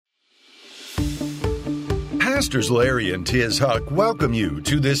Pastors Larry and Tiz Huck welcome you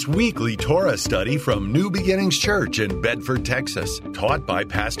to this weekly Torah study from New Beginnings Church in Bedford, Texas, taught by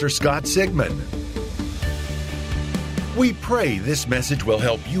Pastor Scott Sigmund. We pray this message will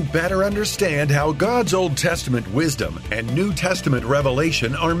help you better understand how God's Old Testament wisdom and New Testament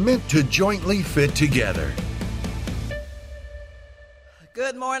revelation are meant to jointly fit together.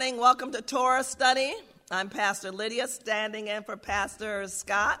 Good morning. Welcome to Torah Study. I'm Pastor Lydia, standing in for Pastor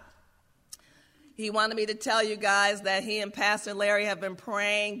Scott. He wanted me to tell you guys that he and Pastor Larry have been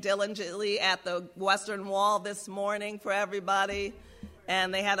praying diligently at the Western Wall this morning for everybody,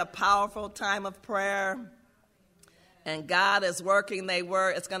 and they had a powerful time of prayer, and God is working.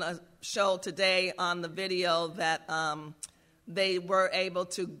 It's going to show today on the video that they were able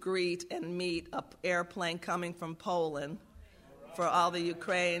to greet and meet an airplane coming from Poland for all the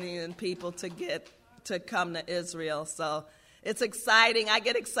Ukrainian people to come to Israel. So it's exciting. I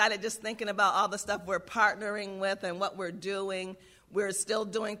get excited just thinking about all the stuff we're partnering with and what we're doing. We're still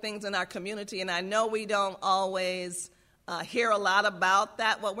doing things in our community, and I know we don't always hear a lot about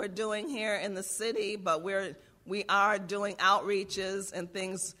that, what we're doing here in the city, but we are doing outreaches and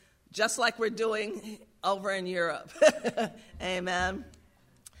things just like we're doing over in Europe. Amen.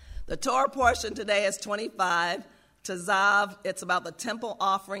 The Torah portion today is 25, Tezav. It's about the temple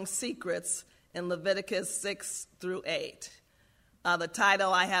offering secrets in Leviticus 6 through 8. The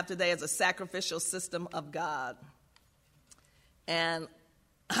title I have today is A Sacrificial System of God. And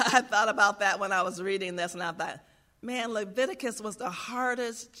I thought about that when I was reading this, and I thought, man, Leviticus was the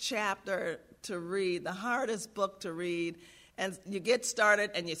hardest chapter to read, the hardest book to read. And you get started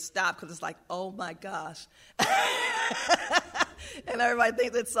and you stop because it's like, oh my gosh. And everybody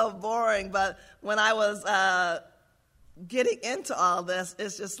thinks it's so boring. But when I was getting into all this,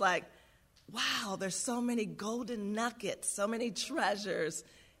 it's just like, wow, there's so many golden nuggets, so many treasures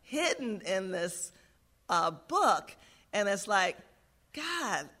hidden in this book. And it's like,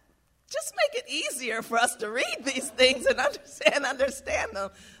 God, just make it easier for us to read these things and understand them.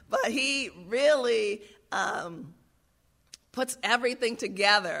 But he really puts everything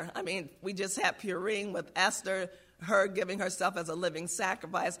together. I mean, we just had Purim with Esther, her giving herself as a living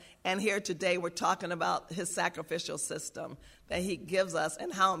sacrifice. And here today we're talking about his sacrificial system that he gives us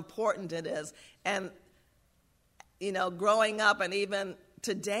and how important it is. And, you know, growing up and even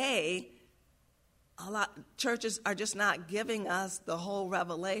today, a lot churches are just not giving us the whole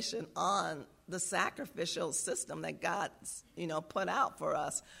revelation on the sacrificial system that God's, put out for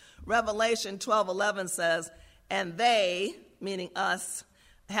us. Revelation 12:11 says, and they, meaning us,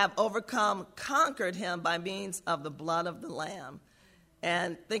 have conquered him by means of the blood of the Lamb.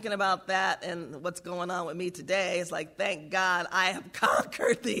 And thinking about that and what's going on with me today, it's like, thank God I have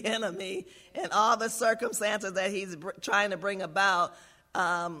conquered the enemy and all the circumstances that he's trying to bring about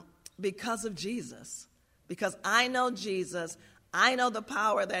because of Jesus. Because I know Jesus, I know the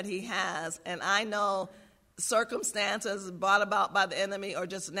power that he has, and I know circumstances brought about by the enemy or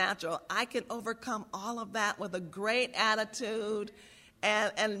just natural. I can overcome all of that with a great attitude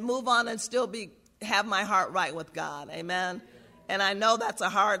and move on and still have my heart right with God. Amen. And I know that's a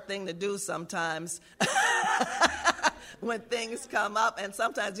hard thing to do sometimes when things come up. And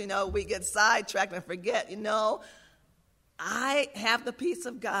sometimes, we get sidetracked and forget, I have the peace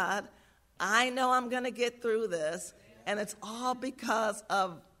of God. I know I'm going to get through this. And it's all because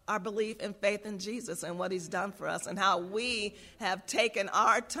of our belief and faith in Jesus and what he's done for us and how we have taken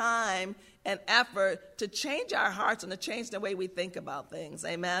our time and effort to change our hearts and to change the way we think about things.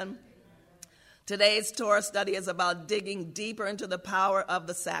 Amen. Today's Torah study is about digging deeper into the power of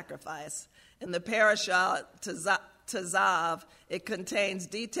the sacrifice. In the parashah Tezav, it contains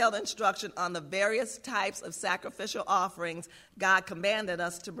detailed instruction on the various types of sacrificial offerings God commanded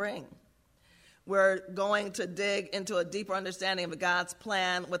us to bring. We're going to dig into a deeper understanding of God's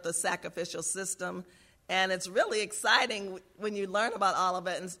plan with the sacrificial system. And it's really exciting when you learn about all of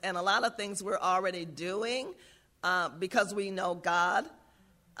it. And a lot of things we're already doing because we know God.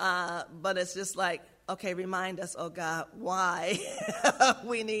 But it's just like, okay, remind us, oh God, why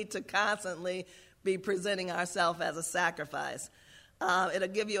we need to constantly be presenting ourselves as a sacrifice. It'll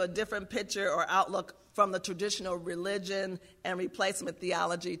give you a different picture or outlook from the traditional religion and replacement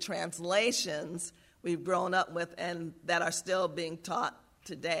theology translations we've grown up with and that are still being taught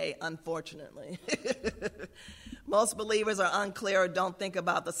today, unfortunately. Most believers are unclear or don't think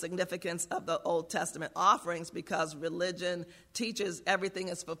about the significance of the Old Testament offerings because religion teaches everything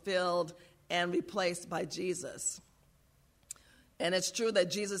is fulfilled and replaced by Jesus. And it's true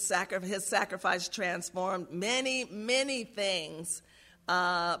that his sacrifice transformed many, many things,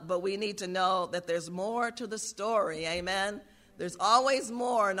 but we need to know that there's more to the story, amen? There's always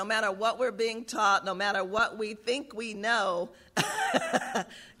more, no matter what we're being taught, no matter what we think we know.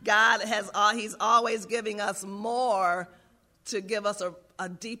 He's always giving us more to give us a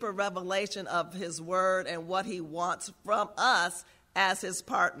deeper revelation of his word and what he wants from us as his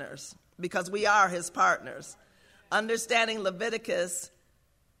partners, because we are his partners. Understanding Leviticus,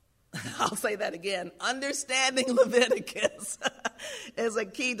 I'll say that again, understanding Leviticus is a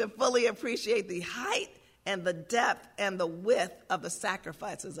key to fully appreciate the height and the depth and the width of the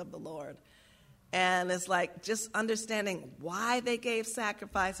sacrifices of the Lord. And it's like just understanding why they gave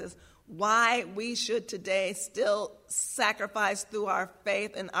sacrifices, why we should today still sacrifice through our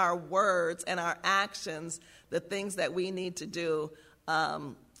faith and our words and our actions, the things that we need to do,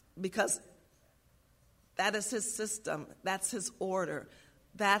 because that is his system, that's his order.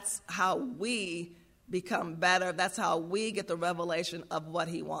 That's how we become better. That's how we get the revelation of what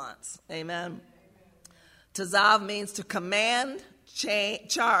he wants. Amen. Tazav means to command,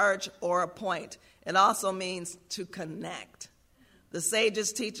 charge, or appoint. It also means to connect. The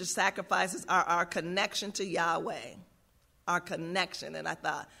sages teach us sacrifices are our connection to Yahweh, our connection. And I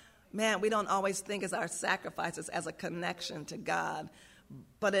thought, man, we don't always think of our sacrifices as a connection to God,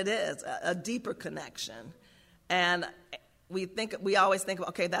 but it is a deeper connection. And we always think,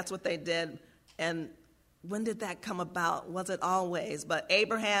 okay, that's what they did. And when did that come about? Was it always? But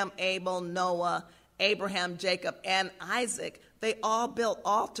Abraham, Abel, Noah, Abraham, Jacob, and Isaac, they all built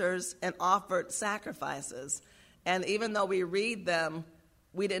altars and offered sacrifices. And even though we read them,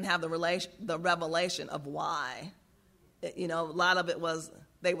 we didn't have the revelation of why. A lot of it was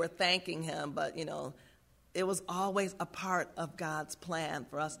they were thanking him, but, it was always a part of God's plan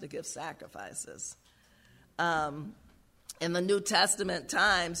for us to give sacrifices. In the New Testament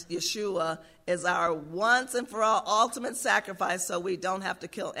times, Yeshua is our once and for all ultimate sacrifice, so we don't have to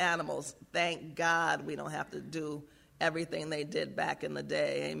kill animals. Thank God we don't have to do everything they did back in the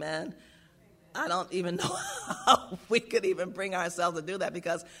day. Amen. I don't even know how we could even bring ourselves to do that,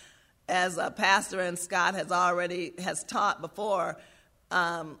 because as a pastor and Scott has taught before,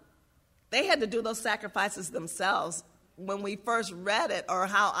 they had to do those sacrifices themselves. When we first read it, or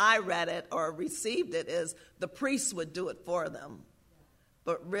how I read it or received it, is the priests would do it for them.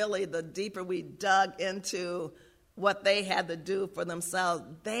 But really, the deeper we dug into what they had to do for themselves,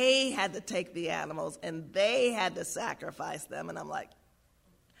 they had to take the animals and they had to sacrifice them. And I'm like,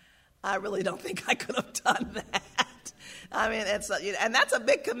 I really don't think I could have done that. I mean, and that's a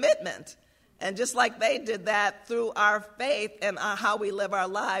big commitment. And just like they did that through our faith and how we live our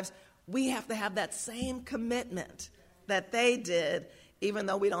lives, we have to have that same commitment that they did, even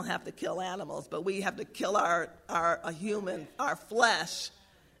though we don't have to kill animals, but we have to kill our flesh.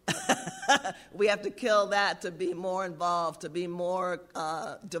 We have to kill that to be more involved, to be more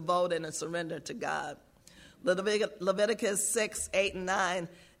devoted and surrendered to God. Leviticus 6, 8, and 9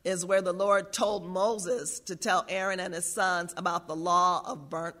 is where the Lord told Moses to tell Aaron and his sons about the law of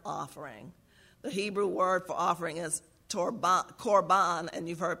burnt offering. The Hebrew word for offering is korban, and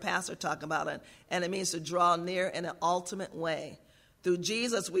you've heard Pastor talk about it, and it means to draw near in an ultimate way. Through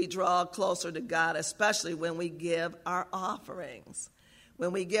Jesus, we draw closer to God, especially when we give our offerings.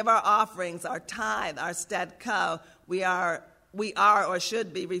 When we give our offerings, our tithe, our tzedakah, we are or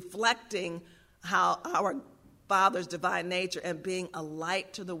should be reflecting how our Father's divine nature and being a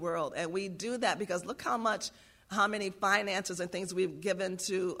light to the world. And we do that because look how many finances and things we've given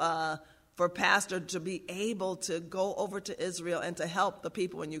to for Pastor to be able to go over to Israel and to help the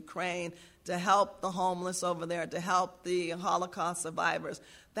people in Ukraine, to help the homeless over there, to help the Holocaust survivors.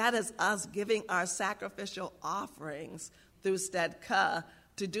 That is us giving our sacrificial offerings through tzedakah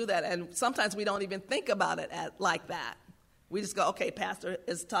to do that. And sometimes we don't even think about it like that. We just go, okay, Pastor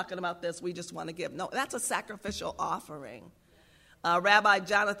is talking about this, we just want to give. No, that's a sacrificial offering. Rabbi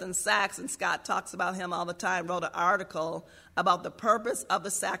Jonathan Sachs, and Scott talks about him all the time, wrote an article about the purpose of the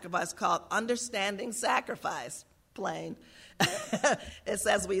sacrifice called Understanding Sacrifice, plain. It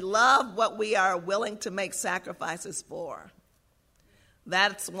says, we love what we are willing to make sacrifices for.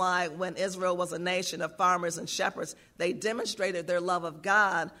 That's why when Israel was a nation of farmers and shepherds, they demonstrated their love of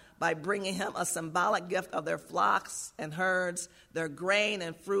God by bringing him a symbolic gift of their flocks and herds, their grain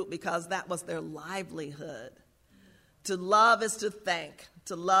and fruit, because that was their livelihood. To love is to thank.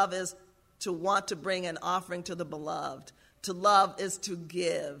 To love is to want to bring an offering to the beloved. To love is to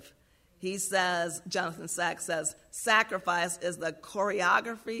give. He says, Jonathan Sachs says, sacrifice is the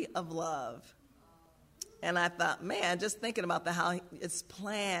choreography of love. And I thought, man, just thinking about how it's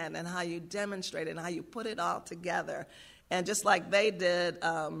planned and how you demonstrate it and how you put it all together. And just like they did,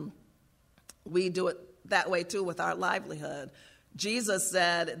 we do it that way too with our livelihood. Jesus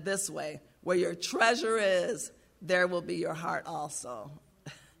said it this way, where your treasure is, there will be your heart also.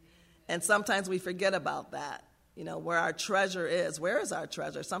 And sometimes we forget about that. You know, where our treasure is. Where is our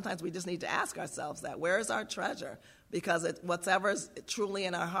treasure? Sometimes we just need to ask ourselves that. Where is our treasure? Because whatever is truly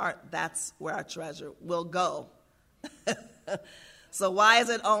in our heart, that's where our treasure will go. So why is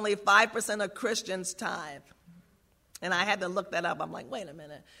it only 5% of Christians tithe? And I had to look that up. I'm like, wait a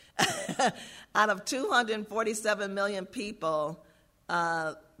minute. Out of 247 million people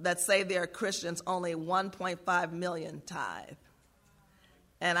that say they're Christians, only 1.5 million tithe.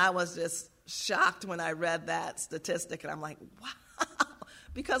 And I was just shocked when I read that statistic, and I'm like, wow,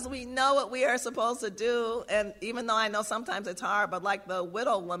 because we know what we are supposed to do, and even though I know sometimes it's hard, but like the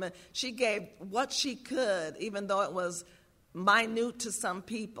widow woman, she gave what she could, even though it was minute to some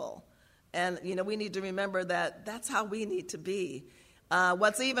people. And, you know, we need to remember that that's how we need to be.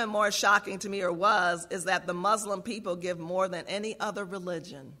 What's even more shocking to me, is that the Muslim people give more than any other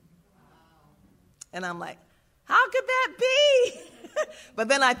religion. And I'm like, how could that be? But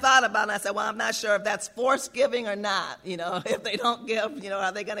then I thought about it, and I said, well, I'm not sure if that's forced giving or not. You know, if they don't give, you know,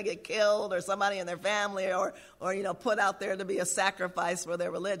 are they going to get killed or somebody in their family or, you know, put out there to be a sacrifice for their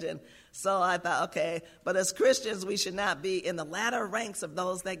religion? So I thought, okay, but as Christians, we should not be in the latter ranks of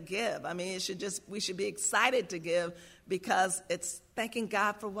those that give. I mean, we should be excited to give because it's thanking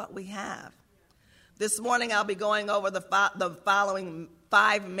God for what we have. This morning, I'll be going over the following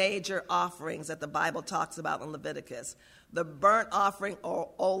 5 major offerings that the Bible talks about in Leviticus. The burnt offering,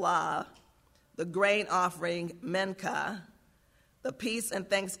 or olah, the grain offering, menka, the peace and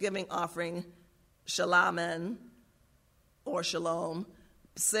thanksgiving offering, shalamen, or shalom,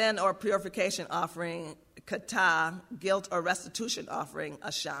 sin or purification offering, kata, guilt or restitution offering,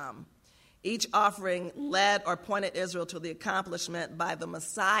 asham. Each offering led or pointed Israel to the accomplishment by the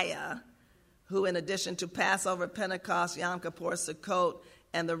Messiah, who, in addition to Passover, Pentecost, Yom Kippur, Sukkot,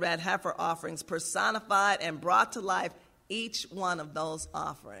 and the red heifer offerings, personified and brought to life each one of those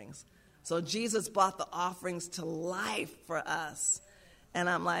offerings. So Jesus brought the offerings to life for us. And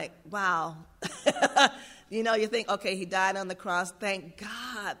I'm like, wow. You know, you think, okay, he died on the cross. Thank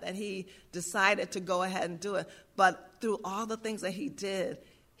God that he decided to go ahead and do it. But through all the things that he did,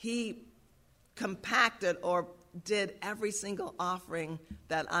 he compacted or did every single offering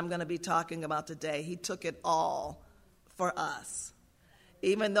that I'm going to be talking about today. He took it all for us.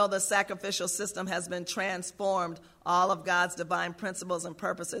 Even though the sacrificial system has been transformed, all of God's divine principles and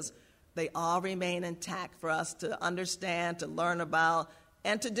purposes, they all remain intact for us to understand, to learn about,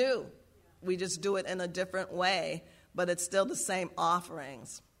 and to do. We just do it in a different way, but it's still the same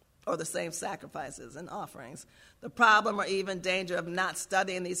offerings or the same sacrifices and offerings. The problem or even danger of not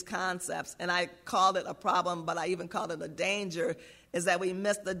studying these concepts, and I called it a problem, but I even called it a danger, is that we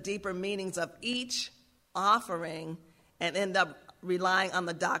miss the deeper meanings of each offering and end up relying on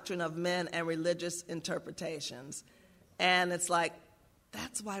the doctrine of men and religious interpretations. And it's like,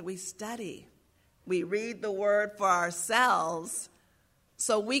 that's why we study. We read the word for ourselves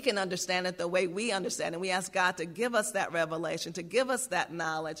so we can understand it the way we understand it. We ask God to give us that revelation, to give us that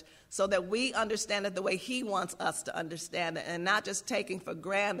knowledge so that we understand it the way he wants us to understand it, and not just taking for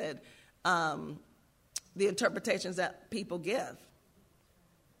granted the interpretations that people give.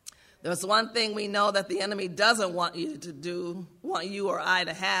 There's one thing we know that the enemy doesn't want you to do, want you or I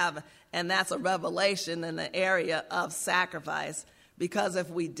to have, and that's a revelation in the area of sacrifice. Because if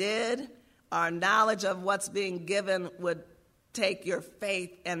we did, our knowledge of what's being given would take your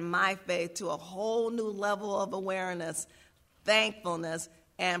faith and my faith to a whole new level of awareness, thankfulness,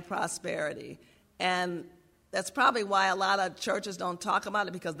 and prosperity. And that's probably why a lot of churches don't talk about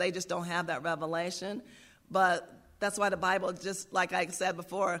it, because they just don't have that revelation. But that's why the Bible, just like I said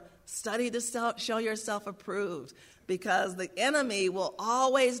before, study to show yourself approved, because the enemy will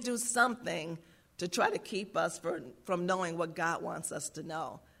always do something to try to keep us from knowing what God wants us to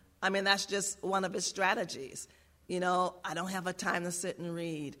know. I mean, that's just one of his strategies. You know, I don't have a time to sit and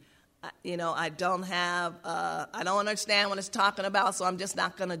read. You know, I don't understand what it's talking about, so I'm just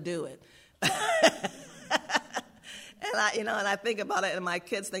not going to do it. And I think about it, and my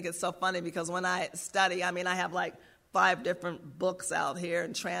kids think it's so funny because when I study, I mean, I have like 5 different books out here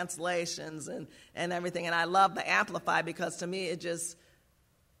and translations and everything, and I love the Amplify because to me it just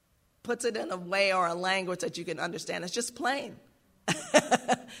puts it in a way or a language that you can understand. It's just plain.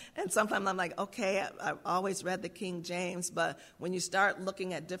 And sometimes I'm like, okay, I've always read the King James, but when you start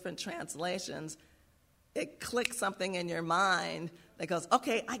looking at different translations, it clicks something in your mind that goes,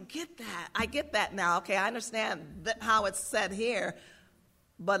 okay, I get that now. Okay, I understand how it's said here.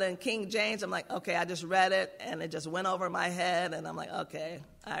 But in King James, I'm like, okay, I just read it, and it just went over my head, and I'm like, okay,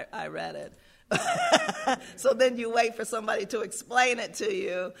 I read it. So then you wait for somebody to explain it to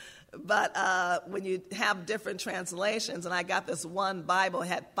you. But when you have different translations, and I got this one Bible,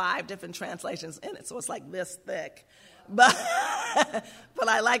 had 5 different translations in it, so it's like this thick. But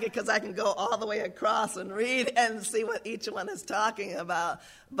I like it because I can go all the way across and read and see what each one is talking about.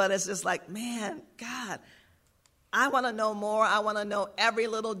 But it's just like, man, God, I want to know more. I want to know every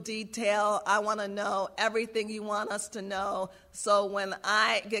little detail. I want to know everything you want us to know. So when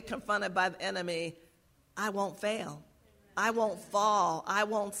I get confronted by the enemy, I won't fail. I won't fall. I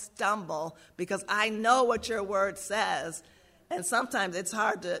won't stumble because I know what your word says. And sometimes it's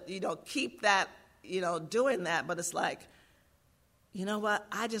hard to, keep that, doing that. But it's like, you know what?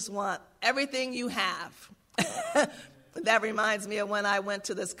 I just want everything you have. That reminds me of when I went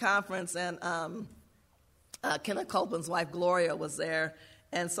to this conference and Kenneth Copeland's wife, Gloria, was there.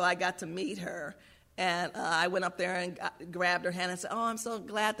 And so I got to meet her. And I went up there and grabbed her hand and said, "Oh, I'm so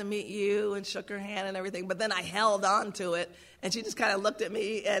glad to meet you," and shook her hand and everything. But then I held on to it, and she just kind of looked at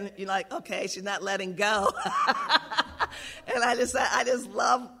me, and okay, she's not letting go. And I just said, I just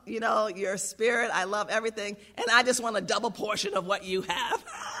love, your spirit. I love everything, and I just want a double portion of what you have.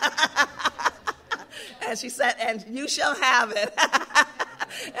 And she said, "And you shall have it."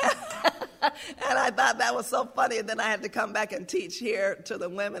 And I thought that was so funny. And then I had to come back and teach here to the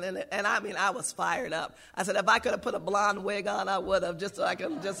women. And I was fired up. I said, if I could have put a blonde wig on, I would have, just so I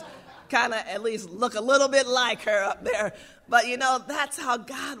could just kind of at least look a little bit like her up there. But, that's how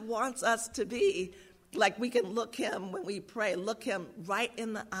God wants us to be. Like we can look him when we pray, look him right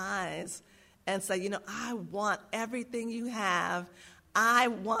in the eyes and say, I want everything you have. I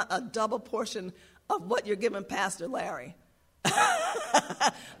want a double portion of what you're giving Pastor Larry.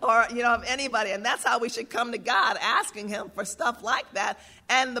 Or, of anybody. And that's how we should come to God, asking him for stuff like that.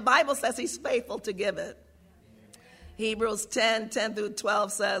 And the Bible says he's faithful to give it. Hebrews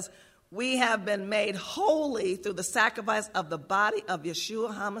 10:10-12 says, we have been made holy through the sacrifice of the body of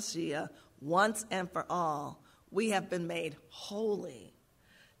Yeshua HaMashiach once and for all. We have been made holy.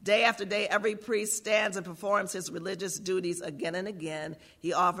 Day after day, every priest stands and performs his religious duties again and again.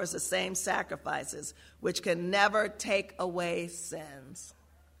 He offers the same sacrifices, which can never take away sins.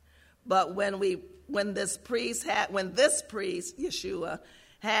 But when this priest, Yeshua,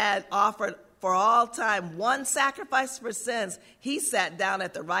 had offered for all time one sacrifice for sins, he sat down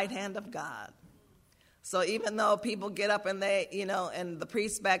at the right hand of God. So even though people get up and they, and the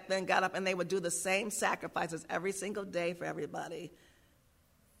priests back then got up and they would do the same sacrifices every single day for everybody,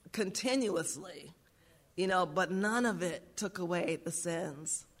 continuously, but none of it took away the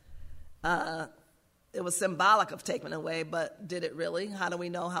sins. It was symbolic of taking away, but did it really? How do we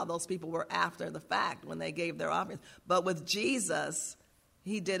know how those people were after the fact when they gave their offerings? But with Jesus,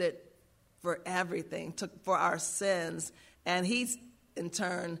 he did it for everything, took for our sins, and he's in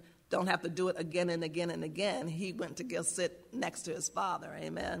turn don't have to do it again and again and again. He went to go sit next to his Father,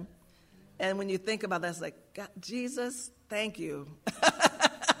 amen? And when you think about that, it's like, God, Jesus, thank you.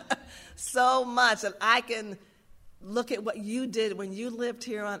 So much that I can look at what you did when you lived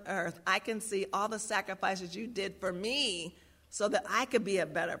here on earth. I can see all the sacrifices you did for me so that I could be a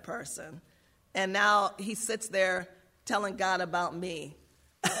better person. And now he sits there telling God about me.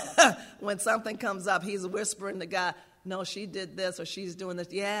 When something comes up, he's whispering to God, no, she did this or she's doing this.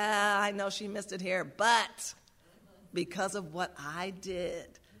 Yeah, I know she missed it here, but because of what I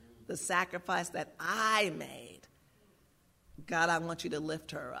did, the sacrifice that I made, God, I want you to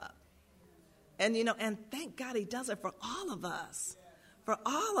lift her up. And, and thank God he does it for all of us,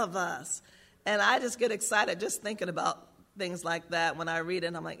 And I just get excited just thinking about things like that when I read it.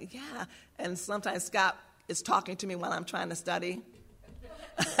 And I'm like, yeah. And sometimes Scott is talking to me when I'm trying to study.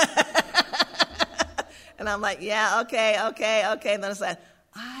 And I'm like, yeah, okay. And then I said,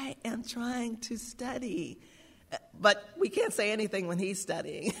 I am trying to study. But we can't say anything when he's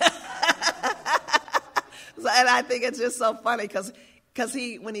studying. And I think it's just so funny because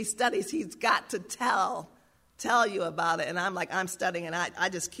when he studies, he's got to tell you about it. And I'm like, I'm studying, and I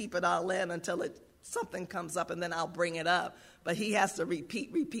just keep it all in until something comes up, and then I'll bring it up. But he has to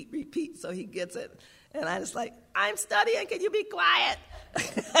repeat, so he gets it. And I just like, I'm studying, can you be quiet?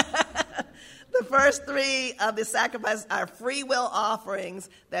 The first 3 of the sacrifices are free will offerings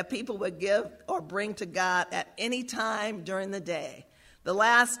that people would give or bring to God at any time during the day. The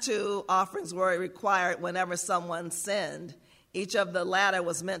last 2 offerings were required whenever someone sinned. Each of the latter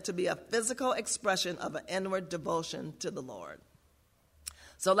was meant to be a physical expression of an inward devotion to the Lord.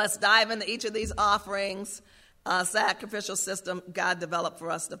 So let's dive into each of these offerings, sacrificial system God developed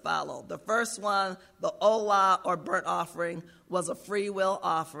for us to follow. The first one, the olah or burnt offering, was a free will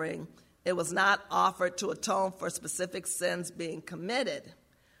offering. It was not offered to atone for specific sins being committed.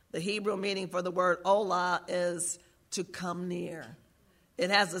 The Hebrew meaning for the word olah is to come near. It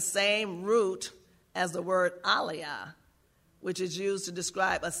has the same root as the word aliyah, which is used to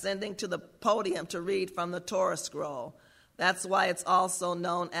describe ascending to the podium to read from the Torah scroll. That's why it's also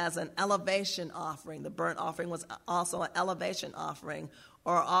known as an elevation offering. The burnt offering was also an elevation offering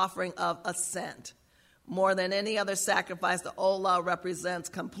or offering of ascent. More than any other sacrifice, the olah represents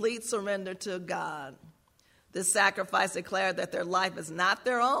complete surrender to God. This sacrifice declared that their life is not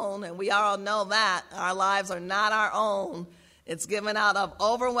their own, and we all know that. Our lives are not our own. It's given out of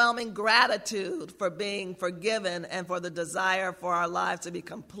overwhelming gratitude for being forgiven and for the desire for our lives to be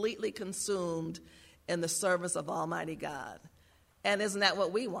completely consumed in the service of Almighty God. And isn't that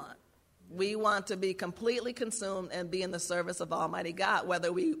what we want? We want to be completely consumed and be in the service of Almighty God.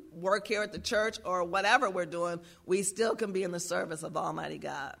 Whether we work here at the church or whatever we're doing, we still can be in the service of Almighty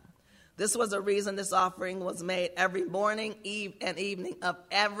God. This was the reason this offering was made every morning, eve, and evening of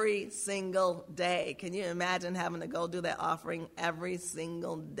every single day. Can you imagine having to go do that offering every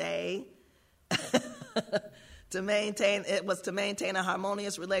single day? To maintain a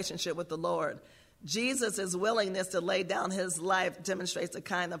harmonious relationship with the Lord. Jesus' willingness to lay down his life demonstrates the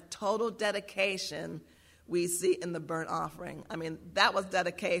kind of total dedication we see in the burnt offering. I mean, that was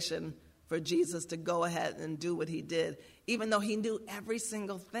dedication for Jesus to go ahead and do what he did, even though he knew every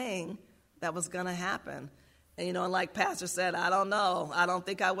single thing that was going to happen. And, like Pastor said, I don't know. I don't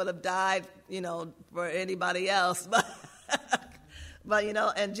think I would have died, for anybody else. But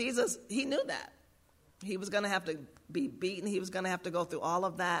and Jesus, he knew that. He was going to have to be beaten. He was going to have to go through all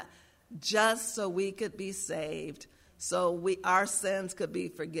of that just so we could be saved, so our sins could be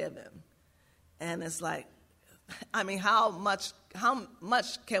forgiven. And it's like, I mean, how much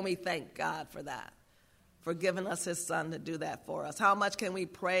can we thank God for that? For giving us his son to do that for us. How much can we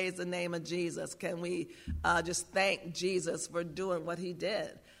praise the name of Jesus? Can we just thank Jesus for doing what he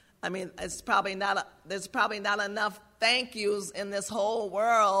did? I mean, there's probably not enough thank yous in this whole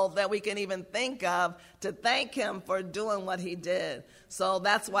world that we can even think of to thank him for doing what he did. So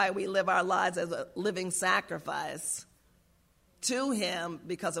that's why we live our lives as a living sacrifice to him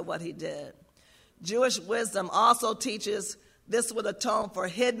because of what he did. Jewish wisdom also teaches this would atone for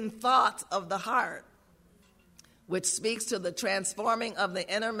hidden thoughts of the heart, which speaks to the transforming of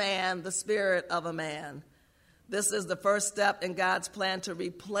the inner man, the spirit of a man. This is the first step in God's plan to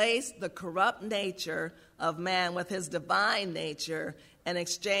replace the corrupt nature of man with his divine nature and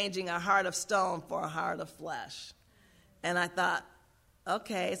exchanging a heart of stone for a heart of flesh. And I thought,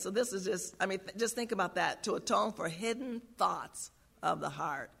 okay, so this is just think about that, to atone for hidden thoughts of the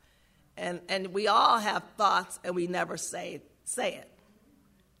heart. And we all have thoughts and we never say it.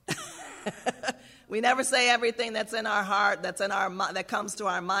 We never say everything that's in our heart, that comes to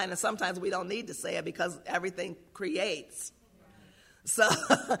our mind, and sometimes we don't need to say it because everything creates. So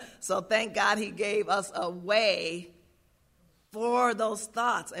thank God he gave us a way for those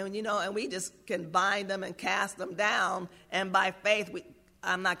thoughts, and we just can bind them and cast them down, and by faith,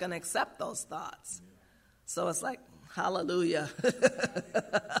 I'm not going to accept those thoughts. So it's like, hallelujah.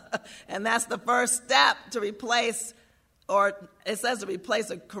 And that's the first step to replace, or it says to replace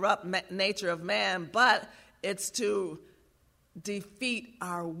the corrupt nature of man, but it's to defeat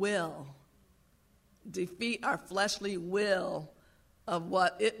our will, defeat our fleshly will of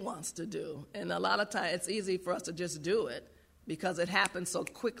what it wants to do. And a lot of times it's easy for us to just do it because it happens so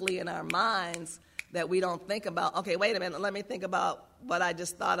quickly in our minds that we don't think about, okay, wait a minute, let me think about what I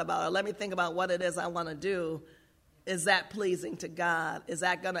just thought about, or let me think about what it is I want to do. Is that pleasing to God? Is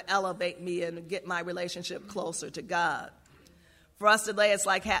that going to elevate me and get my relationship closer to God? For us today,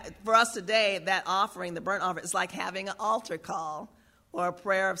 that offering, the burnt offering, it's like having an altar call or a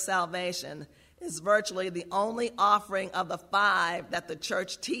prayer of salvation. It's virtually the only offering of the 5 that the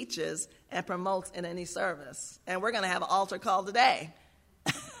church teaches and promotes in any service. And we're going to have an altar call today.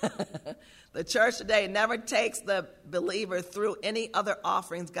 The church today never takes the believer through any other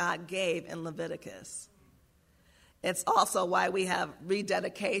offerings God gave in Leviticus. It's also why we have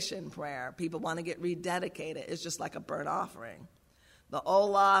rededication prayer. People want to get rededicated. It's just like a burnt offering. The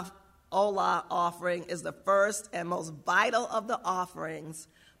Olah offering is the first and most vital of the offerings,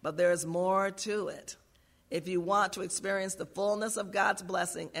 but there's more to it. If you want to experience the fullness of God's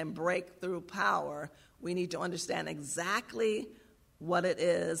blessing and breakthrough power, we need to understand exactly what it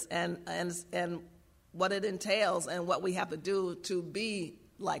is and what it entails and what we have to do to be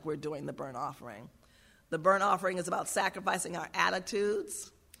like we're doing the burnt offering. The burnt offering is about sacrificing our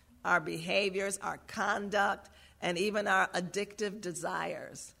attitudes, our behaviors, our conduct, and even our addictive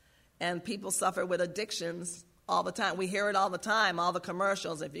desires. And people suffer with addictions all the time. We hear it all the time, all the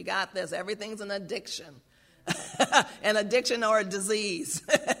commercials. If you got this, everything's an addiction. an addiction or a disease,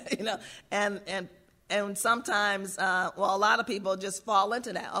 and sometimes, a lot of people just fall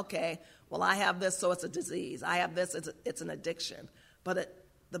into that. Okay, well, I have this, so it's a disease. I have this, it's an addiction. But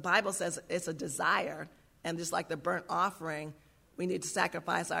the Bible says it's a desire, and just like the burnt offering, we need to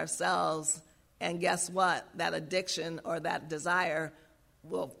sacrifice ourselves, and guess what? That addiction or that desire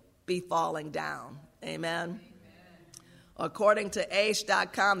will be falling down. Amen? According to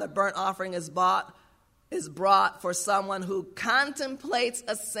Aish.com, the burnt offering is brought for someone who contemplates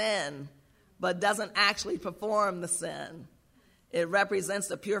a sin but doesn't actually perform the sin. It represents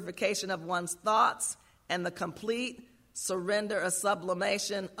the purification of one's thoughts and the complete surrender or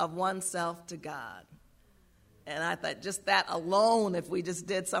sublimation of oneself to God. And I thought just that alone, if we just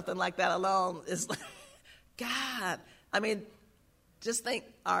did something like that alone, is like, God. I mean, just think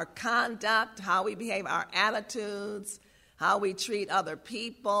our conduct, how we behave, our attitudes, how we treat other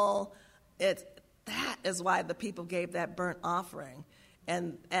people. That is why the people gave that burnt offering.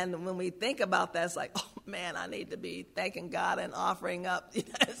 And when we think about that, it's like, oh, man, I need to be thanking God and offering up.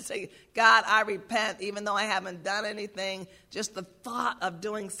 Say, God, I repent, even though I haven't done anything. Just the thought of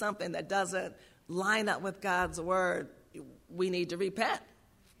doing something that doesn't line up with God's word, we need to repent.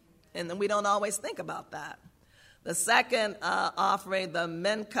 And then we don't always think about that. The second offering, the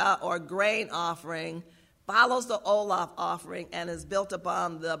Mincha or grain offering, follows the Olaf offering and is built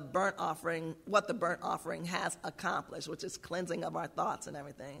upon the burnt offering, what the burnt offering has accomplished, which is cleansing of our thoughts and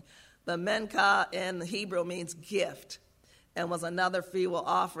everything. The Mincha in Hebrew means gift and was another freewill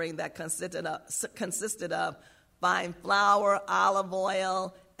offering that consisted of fine flour, olive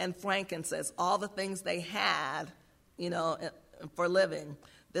oil, and frankincense, all the things they had, for living.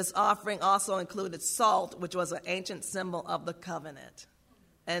 This offering also included salt, which was an ancient symbol of the covenant.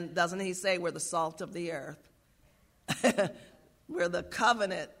 And doesn't he say we're the salt of the earth? We're the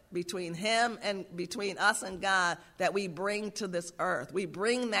covenant between him and between us and God that we bring to this earth. We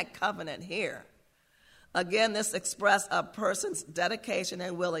bring that covenant here. Again, this expressed a person's dedication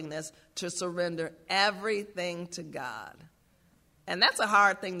and willingness to surrender everything to God. And that's a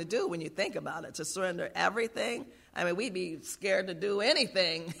hard thing to do when you think about it, to surrender everything. I mean, we'd be scared to do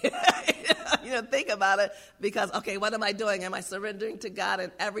anything, think about it, because, okay, what am I doing? Am I surrendering to God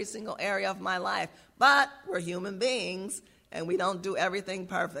in every single area of my life? But we're human beings, and we don't do everything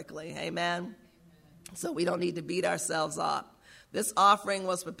perfectly, amen? So we don't need to beat ourselves up. This offering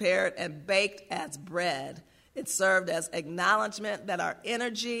was prepared and baked as bread. It served as acknowledgement that our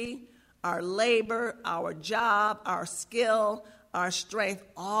energy, our labor, our job, our skill, our strength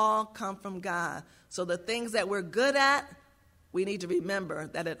all come from God. So the things that we're good at, we need to remember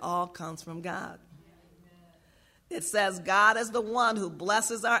that it all comes from God. It says God is the one who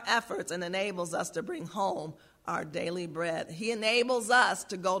blesses our efforts and enables us to bring home our daily bread. He enables us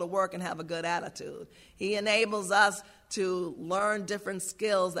to go to work and have a good attitude. He enables us to learn different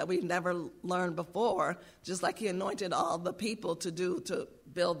skills that we've never learned before, just like he anointed all the people to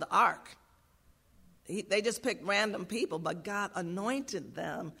build the ark. They just picked random people, but God anointed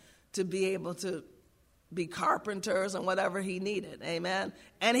them to be able to be carpenters and whatever he needed, amen?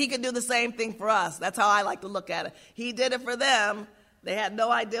 And he could do the same thing for us. That's how I like to look at it. He did it for them. They had no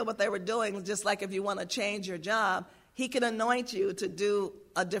idea what they were doing, just like if you want to change your job, he can anoint you to do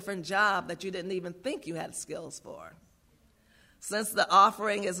a different job that you didn't even think you had skills for. Since the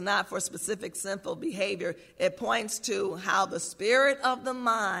offering is not for specific sinful behavior, it points to how the spirit of the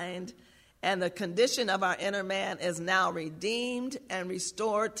mind and the condition of our inner man is now redeemed and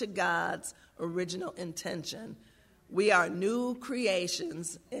restored to God's original intention. We are new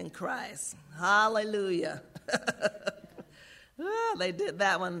creations in Christ. Hallelujah. They did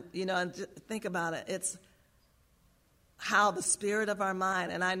that one, and think about it. It's how the spirit of our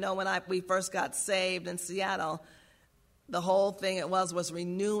mind, and I know when we first got saved in Seattle, the whole thing it was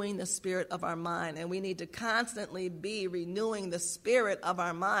renewing the spirit of our mind. And we need to constantly be renewing the spirit of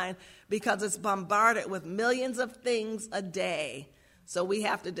our mind because it's bombarded with millions of things a day. So we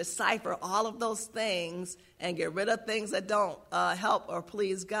have to decipher all of those things and get rid of things that don't help or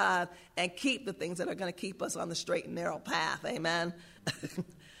please God and keep the things that are going to keep us on the straight and narrow path. Amen.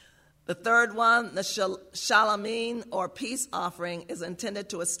 The third one, the Shalom or peace offering, is intended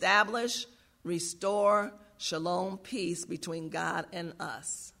to establish, restore, shalom, peace between God and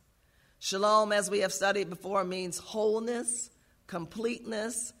us. Shalom, as we have studied before, means wholeness,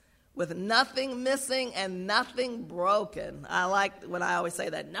 completeness, with nothing missing and nothing broken. I like when I always say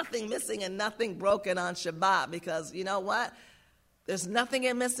that, nothing missing and nothing broken on Shabbat, because you know what? There's nothing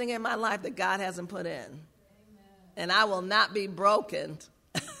missing in my life that God hasn't put in. Amen. And I will not be broken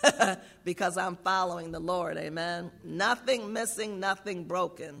because I'm following the Lord. Amen. Nothing missing, nothing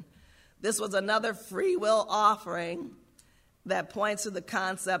broken. This was another free will offering that points to the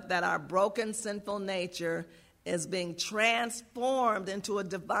concept that our broken, sinful nature is being transformed into a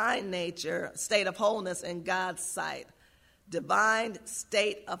divine nature, state of wholeness in God's sight. Divine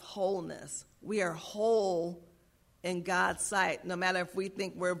state of wholeness. We are whole in God's sight. No matter if we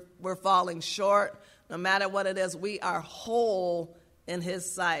think we're falling short, no matter what it is, we are whole in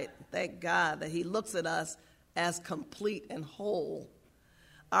his sight. Thank God that he looks at us as complete and whole.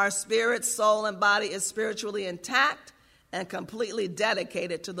 Our spirit, soul, and body is spiritually intact and completely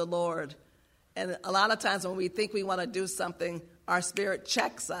dedicated to the Lord. And a lot of times when we think we want to do something, our spirit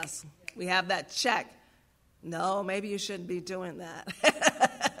checks us. We have that check. No, maybe you shouldn't be doing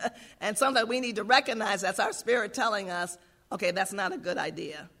that. And sometimes we need to recognize that's our spirit telling us, okay, that's not a good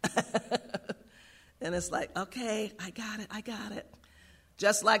idea. And it's like, okay, I got it.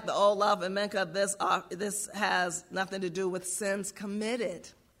 Just like the old law of Mincha, this has nothing to do with sins committed.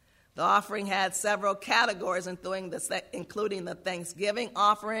 The offering had several categories, including the thanksgiving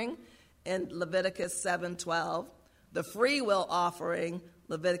offering in Leviticus 7:12, the free will offering,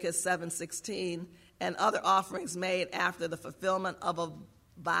 Leviticus 7:16, and other offerings made after the fulfillment of a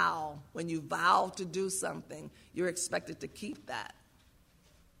vow. When you vow to do something, you're expected to keep that.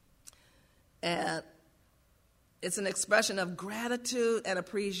 And it's an expression of gratitude and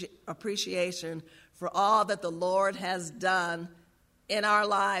appreciation for all that the Lord has done in our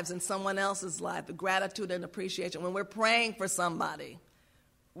lives and someone else's life, the gratitude and appreciation. When we're praying for somebody,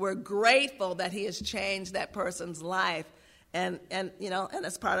 we're grateful that he has changed that person's life, and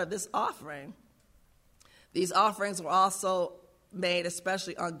it's part of this offering. These offerings were also made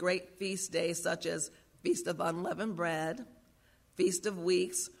especially on great feast days such as Feast of Unleavened Bread, Feast of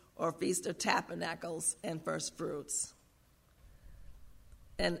Weeks, or Feast of Tabernacles and First Fruits.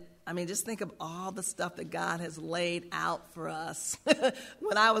 And just think of all the stuff that God has laid out for us.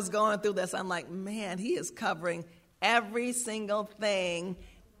 When I was going through this, I'm like, man, he is covering every single thing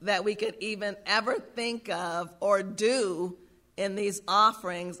that we could even ever think of or do in these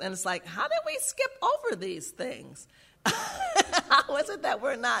offerings. And it's like, how did we skip over these things? How is it that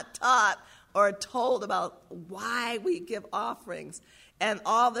we're not taught or told about why we give offerings? And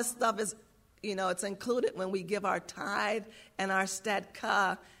all this stuff is, it's included when we give our tithe and our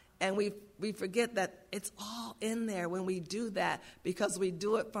tzedakah, and we forget that it's all in there when we do that, because we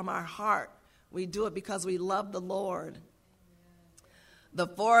do it from our heart. We do it because we love the Lord. The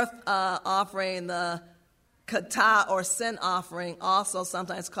fourth offering, the kata or sin offering, also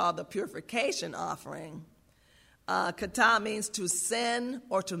sometimes called the purification offering. Kata means to sin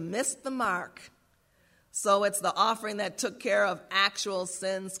or to miss the mark. So it's the offering that took care of actual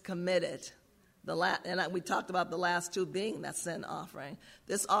sins committed. We talked about the last two being that sin offering.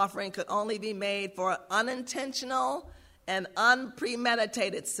 This offering could only be made for unintentional and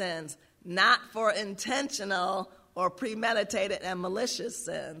unpremeditated sins, not for intentional or premeditated and malicious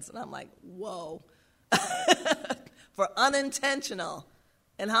sins. And I'm like, whoa. For unintentional.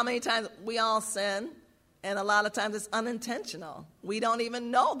 And how many times we all sin? And a lot of times it's unintentional. We don't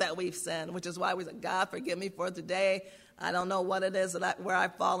even know that we've sinned, which is why we say, God, forgive me for today. I don't know what it is where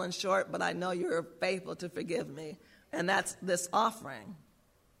I've fallen short, but I know you're faithful to forgive me. And that's this offering.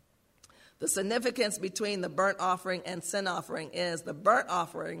 The significance between the burnt offering and sin offering is the burnt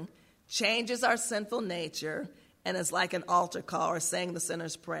offering changes our sinful nature and is like an altar call or saying the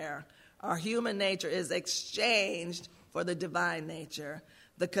sinner's prayer. Our human nature is exchanged for the divine nature.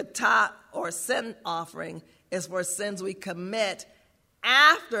 The kata or sin offering is for sins we commit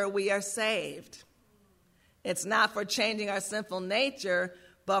after we are saved. It's not for changing our sinful nature,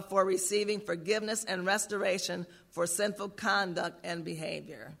 but for receiving forgiveness and restoration for sinful conduct and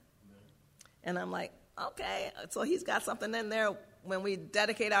behavior. And I'm like, okay, so he's got something in there when we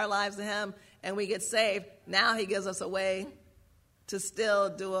dedicate our lives to him and we get saved. Now he gives us a way to still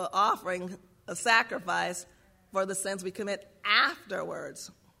do an offering, a sacrifice for the sins we commit afterwards.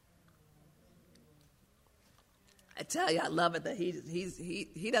 I tell you, I love it that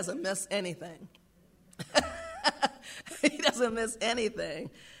he doesn't miss anything. He doesn't miss anything.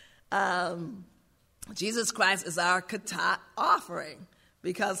 Jesus Christ is our kata offering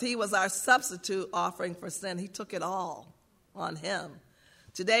because he was our substitute offering for sin. He took it all on him.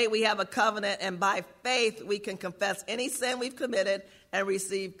 Today we have a covenant, and by faith we can confess any sin we've committed and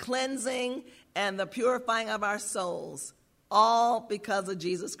receive cleansing and the purifying of our souls, all because of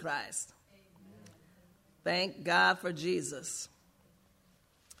Jesus Christ. Amen. Thank God for Jesus.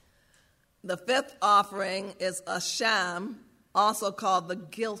 The fifth offering is a sham, also called the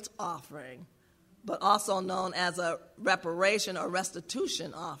guilt offering, but also known as a reparation or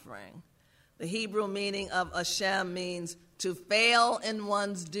restitution offering. The Hebrew meaning of a sham means to fail in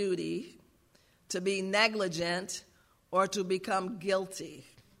one's duty, to be negligent, or to become guilty.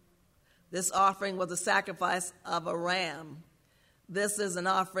 This offering was a sacrifice of a ram. This is an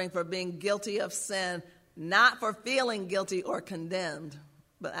offering for being guilty of sin, not for feeling guilty or condemned,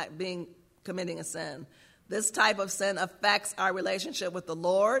 but committing a sin. This type of sin affects our relationship with the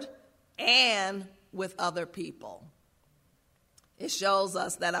Lord and with other people. It shows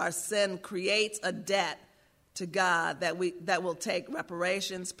us that our sin creates a debt to God that will take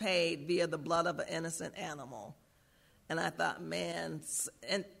reparations paid via the blood of an innocent animal. And I thought, man,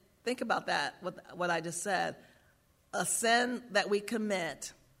 and think about that, what I just said. A sin that we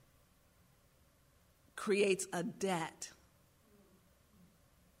commit creates a debt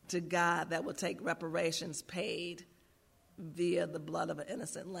to God that will take reparations paid via the blood of an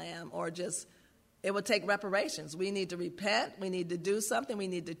innocent lamb, or just, it will take reparations. We need to repent. We need to do something. We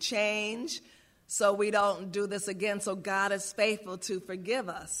need to change so we don't do this again, so God is faithful to forgive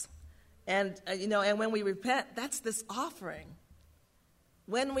us. And, and when we repent, that's this offering.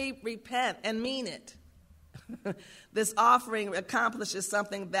 When we repent and mean it, this offering accomplishes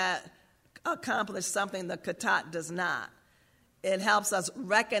something the katat does not. It helps us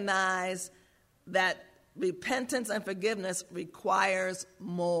recognize that repentance and forgiveness requires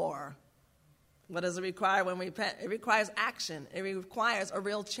more. What does it require when we repent? It requires action. It requires a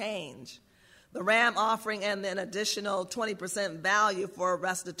real change. The ram offering and an additional 20% value for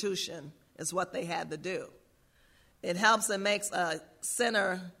restitution is what they had to do. It helps and makes a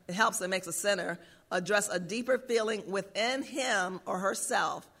sinner address a deeper feeling within him or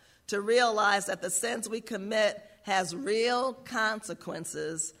herself to realize that the sins we commit has real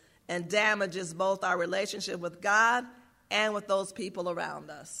consequences and damages both our relationship with God and with those people around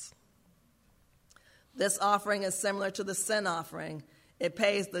us. This offering is similar to the sin offering. It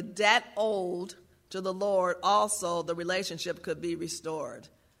pays the debt owed to the Lord. Also, the relationship could be restored.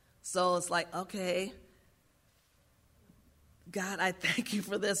 So it's like, okay, God, I thank you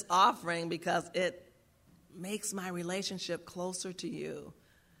for this offering because it makes my relationship closer to you.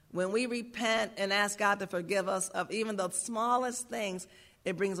 When we repent and ask God to forgive us of even the smallest things,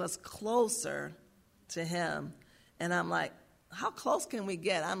 it brings us closer to him. And I'm like, how close can we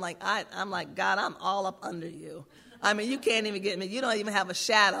get? I'm like, God, I'm all up under you. I mean, you can't even get me. You don't even have a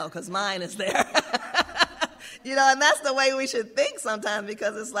shadow because mine is there. And that's the way we should think sometimes,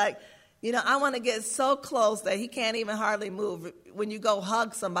 because it's like, I want to get so close that he can't even hardly move. When you go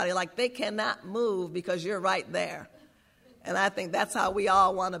hug somebody, like they cannot move because you're right there. And I think that's how we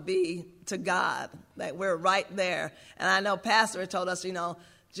all want to be to God, that we're right there. And I know Pastor told us,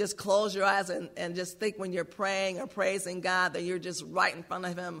 just close your eyes and just think when you're praying or praising God that you're just right in front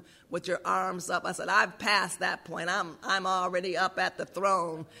of him with your arms up. I said, I've passed that point. I'm already up at the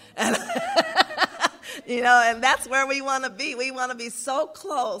throne. And, and that's where we want to be. We want to be so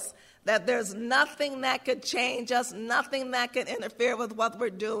close that there's nothing that could change us, nothing that can interfere with what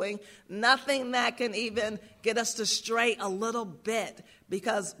we're doing, nothing that can even get us to stray a little bit.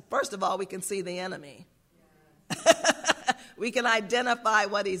 Because, first of all, we can see the enemy. We can identify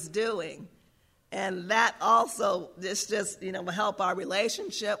what he's doing. And that also just will help our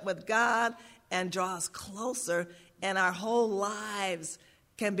relationship with God and draw us closer. And our whole lives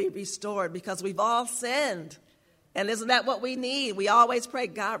can be restored because we've all sinned. And isn't that what we need? We always pray,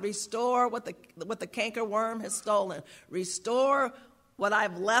 God, restore what the cankerworm has stolen. Restore what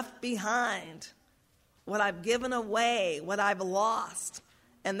I've left behind, what I've given away, what I've lost.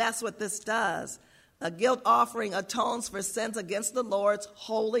 And that's what this does. A guilt offering atones for sins against the Lord's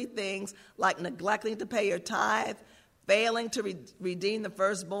holy things, like neglecting to pay your tithe, failing to redeem the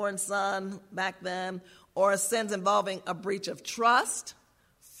firstborn son back then, or sins involving a breach of trust,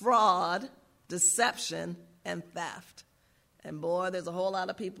 fraud, deception, and theft. And boy, there's a whole lot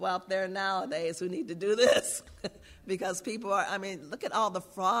of people out there nowadays who need to do this because people look at all the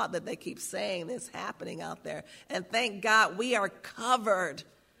fraud that they keep saying is happening out there. And thank God we are covered,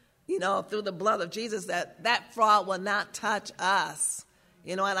 through the blood of Jesus, that fraud will not touch us.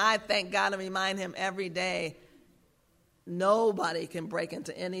 And I thank God and remind him every day, nobody can break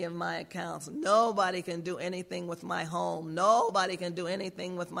into any of my accounts. Nobody can do anything with my home. Nobody can do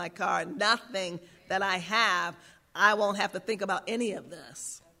anything with my car. Nothing that I have, I won't have to think about any of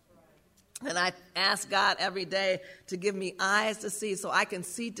this. And I ask God every day to give me eyes to see so I can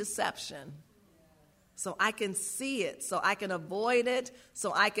see deception. So I can see it, so I can avoid it,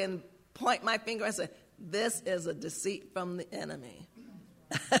 so I can point my finger and say, this is a deceit from the enemy.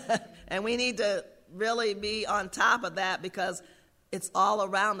 And we need to really be on top of that because it's all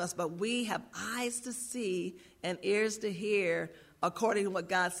around us. But we have eyes to see and ears to hear according to what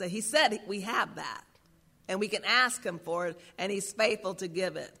God said. He said we have that. and we can ask him for it, and he's faithful to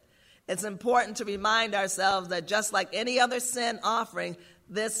give it. It's important to remind ourselves that just like any other sin offering,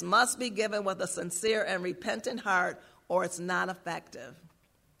 this must be given with a sincere and repentant heart, or it's not effective.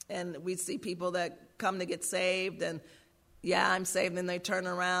 And we see people that come to get saved, and yeah, I'm saved, and they turn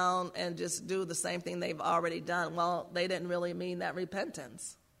around and just do the same thing they've already done. Well, they didn't really mean that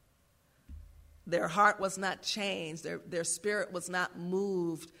repentance. Their heart was not changed. Their spirit was not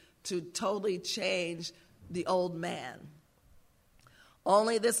moved to totally change the old man.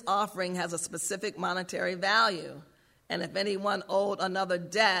 Only this offering has a specific monetary value. And if anyone owed another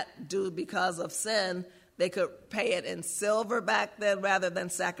debt due because of sin, they could pay it in silver back then rather than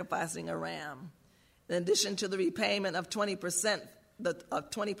sacrificing a ram. In addition to the repayment of 20%, the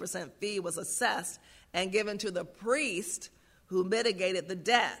 20% fee was assessed and given to the priest who mitigated the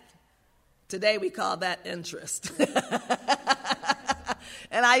debt. Today we call that interest.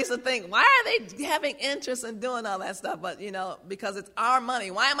 And I used to think, why are they having interest and doing all that stuff? But, because it's our money.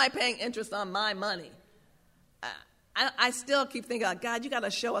 Why am I paying interest on my money? I still keep thinking, God, you got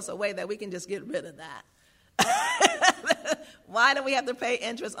to show us a way that we can just get rid of that. Why do we have to pay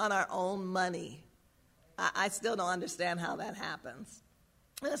interest on our own money? I still don't understand how that happens.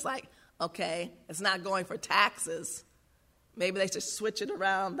 And it's like, okay, it's not going for taxes. Maybe they should switch it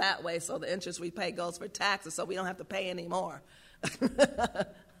around that way so the interest we pay goes for taxes so we don't have to pay anymore.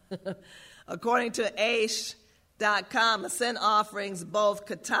 According to Aish.com, the sin offerings, both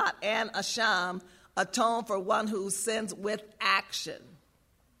Katat and Asham, atone for one who sins with action,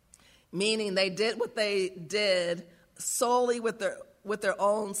 meaning they did what they did solely with their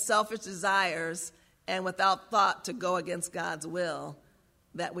own selfish desires and without thought to go against God's will,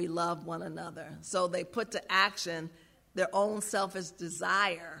 that we love one another. So they put to action their own selfish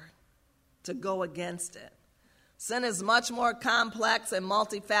desire to go against it. Sin is much more complex and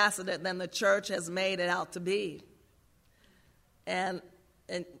multifaceted than the church has made it out to be. And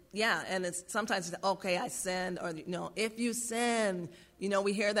it's sometimes, okay, I sinned, or, if you sin,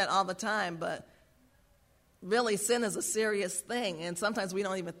 we hear that all the time, but really sin is a serious thing, and sometimes we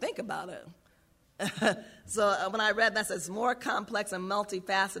don't even think about it. So when I read that, it's more complex and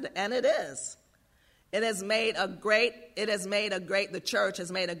multifaceted, and it is. The church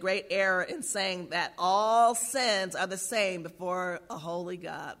has made a great error in saying that all sins are the same before a holy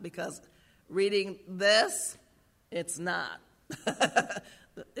God, because reading this, it's not.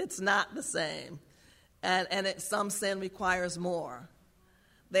 It's not the same. And some sin requires more.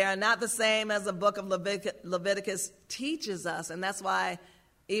 They are not the same as the book of Leviticus teaches us, and that's why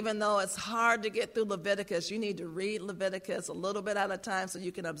even though it's hard to get through Leviticus, you need to read Leviticus a little bit at a time so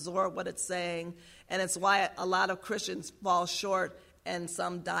you can absorb what it's saying. And it's why a lot of Christians fall short and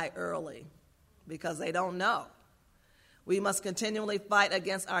some die early, because they don't know. We must continually fight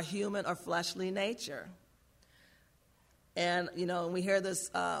against our human or fleshly nature. And, we hear this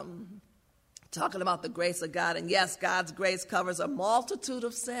talking about the grace of God. And yes, God's grace covers a multitude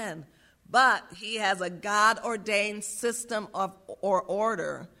of sin. But he has a God-ordained system or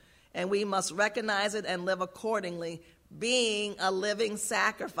order, and we must recognize it and live accordingly, being a living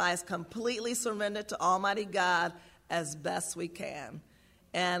sacrifice, completely surrendered to Almighty God as best we can.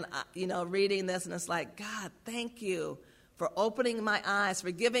 And, reading this, and it's like, God, thank you for opening my eyes,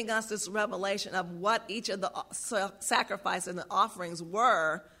 for giving us this revelation of what each of the sacrifices and the offerings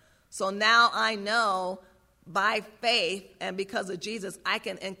were. So now I know, by faith and because of Jesus, I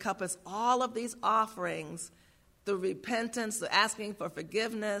can encompass all of these offerings through repentance, through asking for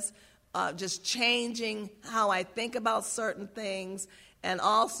forgiveness, just changing how I think about certain things, and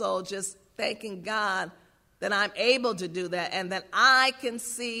also just thanking God that I'm able to do that, and that I can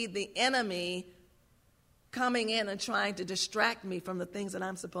see the enemy coming in and trying to distract me from the things that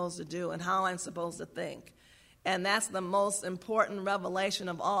I'm supposed to do and how I'm supposed to think. And that's the most important revelation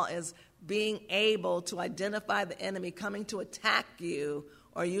of all, is being able to identify the enemy coming to attack you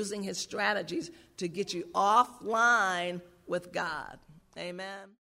or using his strategies to get you offline with God. Amen.